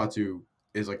chicken katsu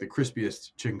is like the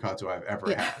crispiest chicken katsu I've ever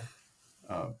Yeah.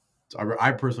 had. So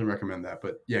I personally recommend that.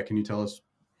 But yeah, can you tell us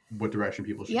what direction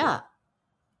people should Yeah.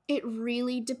 go? It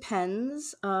really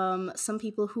depends. Some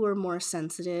people who are more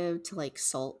sensitive to like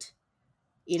salt,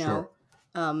 you Sure.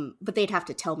 know, but they'd have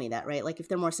to tell me that, right? Like if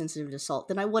they're more sensitive to salt,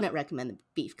 then I wouldn't recommend the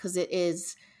beef because it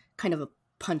is kind of a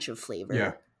punch of Yeah.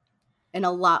 flavor and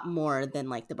a lot more than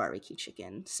like the barbecue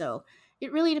chicken. So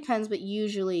it really depends, but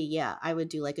usually, yeah, I would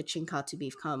do like a chinkatsu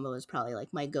beef combo is probably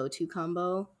like my go-to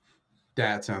combo.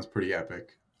 That sounds pretty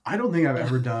epic. I don't think I've Yeah.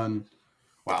 ever done.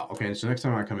 Wow. Okay. So next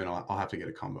time I come in, I'll have to get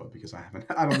a combo because I haven't.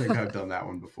 I don't think I've done that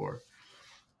one before.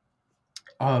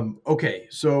 Okay.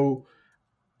 So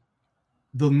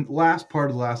the last part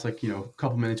of the last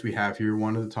couple minutes we have here,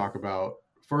 wanted to talk about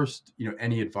first,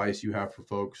 any advice you have for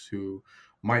folks who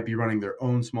might be running their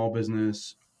own small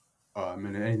business,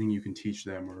 and anything you can teach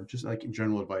them, or just like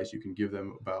general advice you can give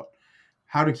them about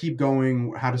how to keep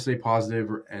going, how to stay positive,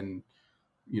 and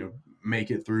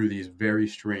make it through these very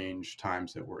strange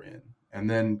times that we're in, and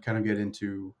then kind of get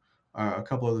into a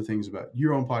couple other things about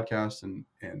your own podcast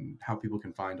and how people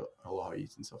can find Aloha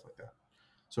Eats and stuff like that.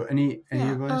 So any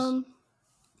Yeah. advice?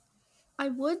 I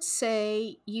would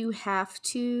say you have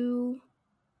to,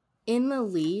 in the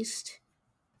least,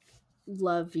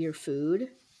 love your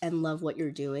food and love what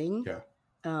you're doing. Yeah.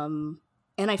 And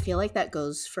I feel like that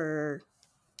goes for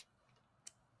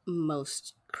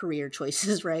most career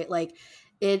choices, right? Like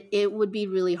it would be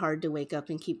really hard to wake up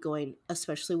and keep going,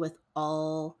 especially with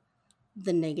all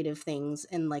the negative things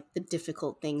and like the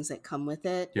difficult things that come with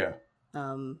it. Yeah.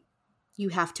 Um, you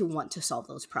have to want to solve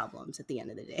those problems at the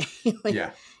end of the day. Like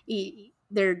Yeah.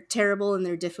 they're terrible and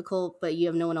they're difficult, but you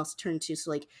have no one else to turn to. So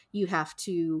like you have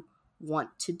to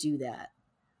want to do that.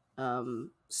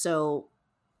 So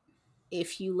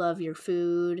if you love your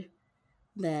food,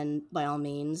 then by all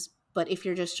means. But if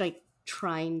you're just like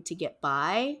trying to get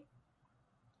by,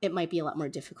 it might be a lot more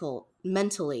difficult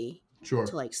mentally to Sure.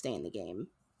 like stay in the game.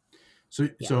 So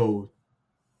Yeah. so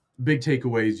big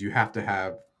takeaways, you have to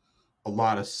have a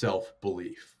lot of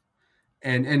self-belief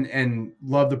and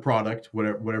love the product,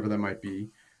 whatever that might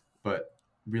be, but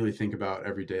really think about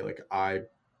every day, like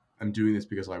I'm doing this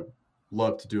because I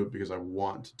love to do it, because I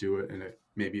want to do it, and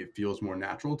maybe it feels more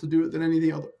natural to do it than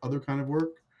anything other kind of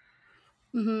work.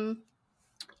 Mm-hmm.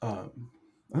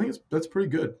 I think that's pretty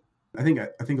good. I think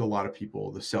a lot of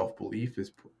people, the self-belief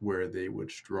is where they would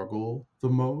struggle the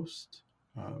most.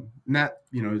 And that,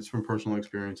 it's from personal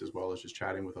experience as well as just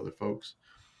chatting with other folks.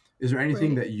 Is there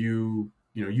anything Right. that you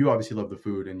obviously love the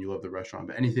food and you love the restaurant,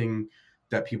 but anything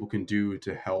that people can do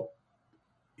to help,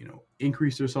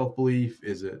 increase their self-belief?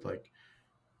 Is it like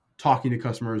talking to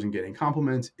customers and getting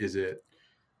compliments? Is it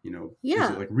Yeah.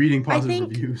 like reading I positive think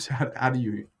reviews? How do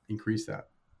you increase that?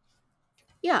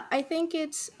 I think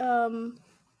it's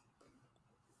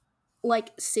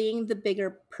like seeing the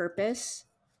bigger purpose.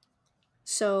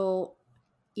 So,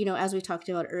 as we talked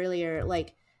about earlier,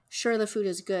 like sure the food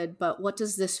is good, but what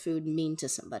does this food mean to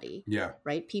somebody? Yeah.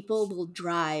 Right? People will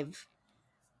drive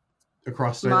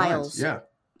Across state lines. miles, Yeah.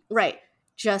 right,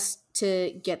 just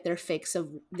to get their fix of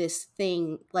this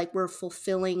thing. Like we're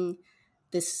fulfilling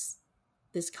this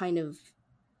kind of,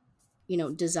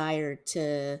 desire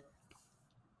to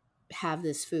have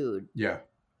this food. Yeah.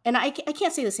 And I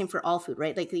can't say the same for all food,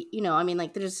 right? Like, I mean,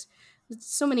 like there's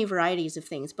so many varieties of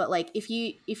things, but like if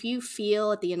you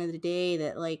feel at the end of the day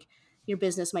that like your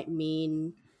business might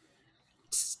mean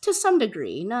to some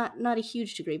degree, not a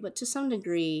huge degree, but to some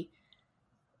degree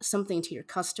something to your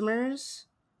customers,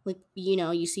 like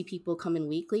you see people come in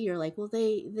weekly, you're like, well,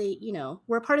 they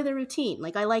we're a part of their routine,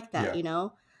 like I like that. Yeah.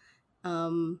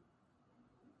 um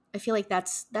I feel like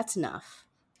that's enough.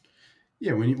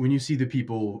 Yeah. When you see the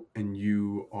people and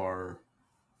you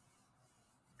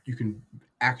can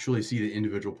actually see the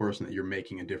individual person that you're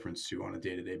making a difference to on a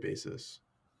day-to-day basis,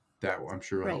 that I'm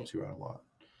sure Right. helps you out a lot.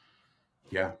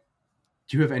 Yeah.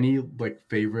 Do you have any like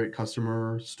favorite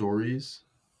customer stories?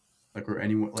 Like, or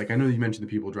anyone, like I know you mentioned the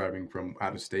people driving from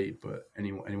out of state, but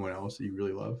anyone else that you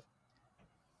really love?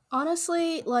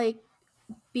 Honestly, like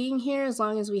being here as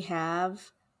long as we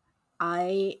have,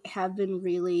 I have been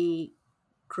really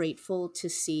grateful to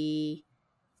see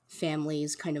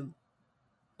families kind of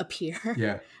appear.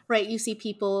 Yeah. Right? You see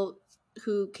people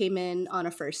who came in on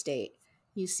a first date.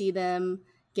 You see them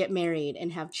get married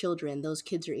and have children, those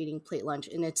kids are eating plate lunch,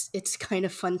 and it's kind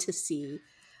of fun to see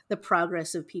the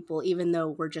progress of people, even though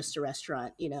we're just a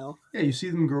restaurant, you know. Yeah, you see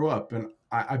them grow up, and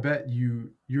I bet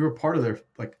you're a part of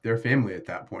their family at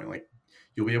that point. Like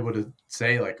you'll be able to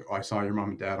say like, "Oh, I saw your mom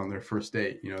and dad on their first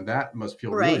date." You know, that must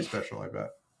feel really Right. special. I bet.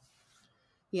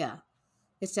 Yeah,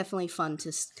 it's definitely fun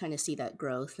to kind of see that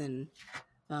growth, and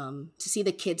to see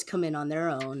the kids come in on their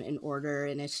own and order,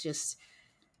 and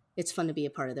it's fun to be a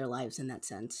part of their lives in that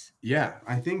sense. Yeah,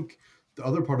 I think the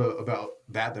other part about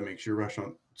that makes your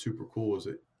restaurant super cool is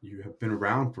that you have been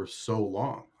around for so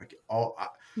long. Like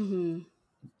Mm-hmm.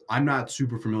 I'm not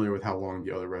super familiar with how long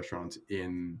the other restaurants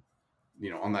in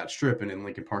on that strip and in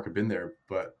Lincoln Park have been there,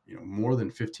 but more than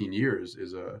 15 years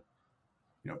is a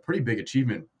pretty big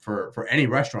achievement for any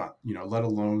restaurant. Let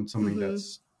alone something Mm-hmm.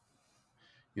 that's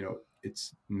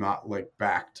it's not like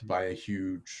backed by a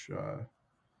huge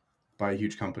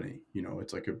company.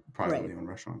 It's like a Right. privately owned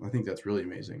restaurant. I think that's really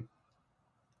amazing.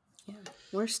 Yeah,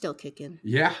 we're still kicking.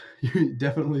 Yeah, you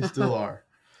definitely still are.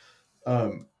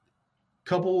 Um,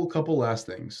 couple last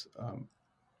things.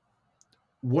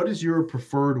 What is your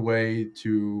preferred way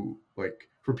to like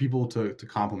for people to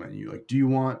compliment you? Like, do you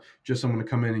want just someone to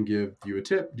come in and give you a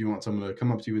tip? Do you want someone to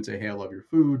come up to you and say, "Hey, I love your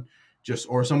food,"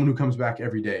 or someone who comes back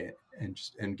every day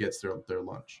and gets their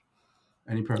lunch?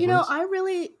 Any You know,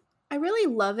 preference? I really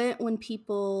love it when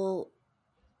people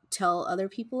tell other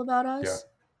people about Yeah, us.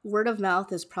 Word of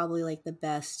mouth is probably like the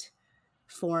best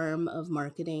form of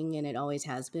marketing, and it always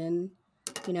has been.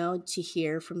 You know, to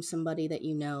hear from somebody that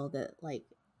you know that like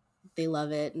they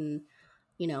love it, and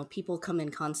people come in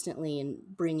constantly and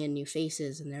bring in new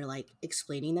faces, and they're like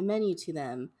explaining the menu to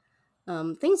them.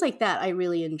 Things like that I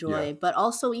really yeah, enjoy. But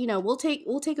also, we'll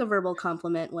take a verbal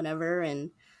compliment whenever,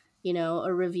 and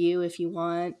a review if you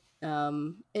want.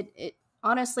 It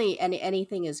honestly,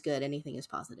 anything is good. Anything is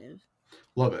positive.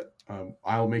 love it.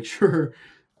 I'll make sure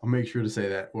to say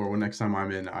that, or when next time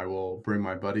I'm in, I will bring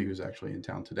my buddy who's actually in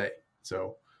town today.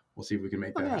 So we'll see if we can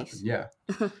make Oh, that happen. nice. Yeah.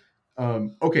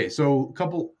 Okay, so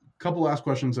couple last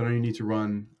questions. I know you need to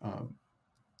run.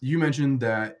 You mentioned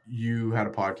that you had a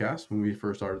podcast when we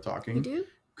first started I talking. do.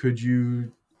 Could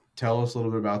you tell us a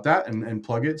little bit about that and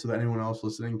plug it so that anyone else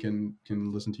listening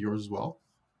can listen to yours as well?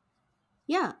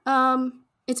 Yeah.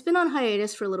 It's been on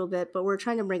hiatus for a little bit, but we're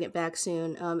trying to bring it back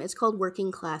soon. It's called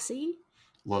Working Classy.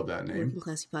 Love that Working name.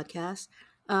 Classy podcast.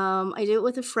 I do it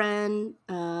with a friend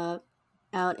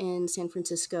out in San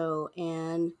Francisco,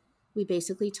 and we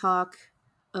basically talk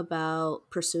about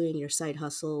pursuing your side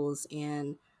hustles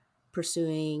and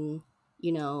pursuing,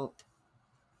 you know,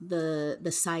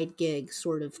 the side gig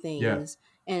sort of Yeah, things,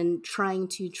 and trying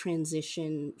to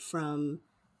transition from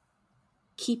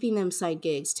keeping them side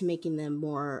gigs to making them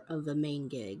more of a main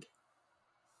gig.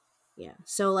 Yeah.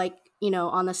 So like,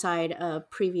 on the side,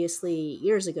 previously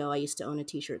years ago, I used to own a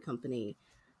t-shirt company.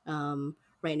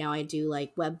 Right now I do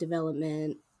like web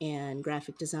development and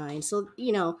graphic design. So,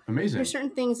 there's amazing. certain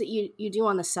things that you do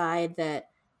on the side that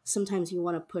sometimes you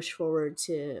want to push forward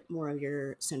to more of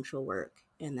your central work.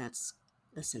 And that's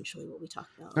essentially what we talk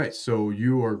about. Nice. So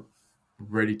you are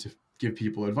ready to give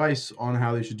people advice on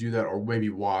how they should do that, or maybe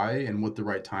why and what the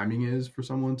right timing is for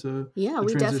someone Yeah, to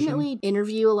we transition. definitely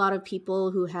interview a lot of people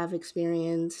who have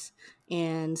experience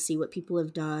and see what people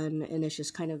have done. And it's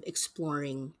just kind of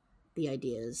exploring the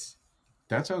ideas.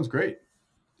 That sounds great.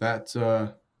 That's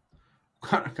kind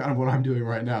of what I'm doing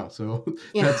right now. So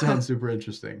Yeah. that sounds super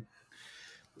interesting.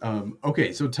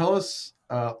 Okay, so tell us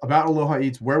about Aloha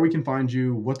Eats, where we can find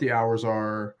you, what the hours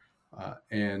are,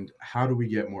 and how do we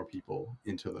get more people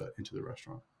into the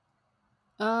restaurant.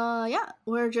 Yeah,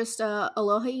 we're just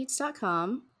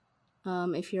alohaeats.com.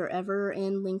 If you're ever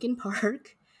in Lincoln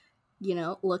Park,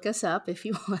 look us up if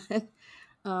you want.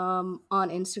 On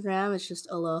Instagram, it's just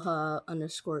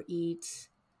aloha_eats.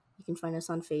 You can find us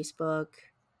on Facebook,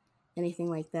 anything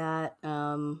like that.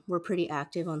 We're pretty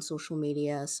active on social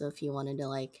media, so if you wanted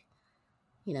to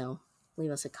you know,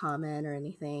 leave us a comment or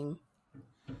anything.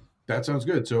 That sounds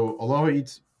good. So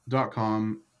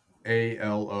alohaeats.com,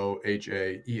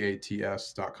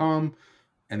 ALOHAEATS.com,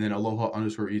 and then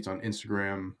aloha_eats on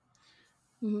Instagram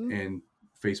Hmm. and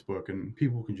Facebook, and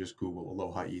people can just Google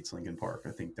Aloha Eats Lincoln Park.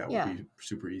 I think that will Yeah, be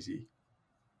super easy.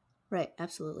 right,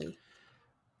 absolutely.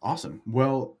 Awesome.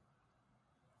 Well,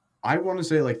 I want to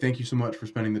say thank you so much for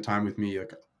spending the time with me.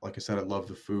 Like I said, I love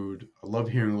the food. I love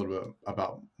hearing a little bit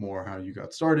about more how you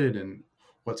got started and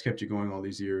what's kept you going all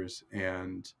these years.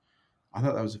 And I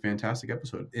thought that was a fantastic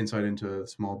episode. Insight into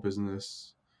small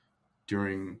business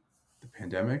during the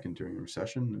pandemic and during the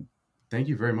recession. And thank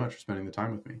you very much for spending the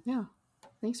time with me. Yeah,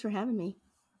 thanks for having me.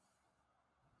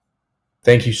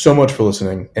 Thank you so much for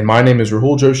listening. And my name is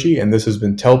Rahul Joshi, and this has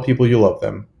been Tell People You Love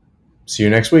Them. See you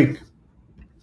next week.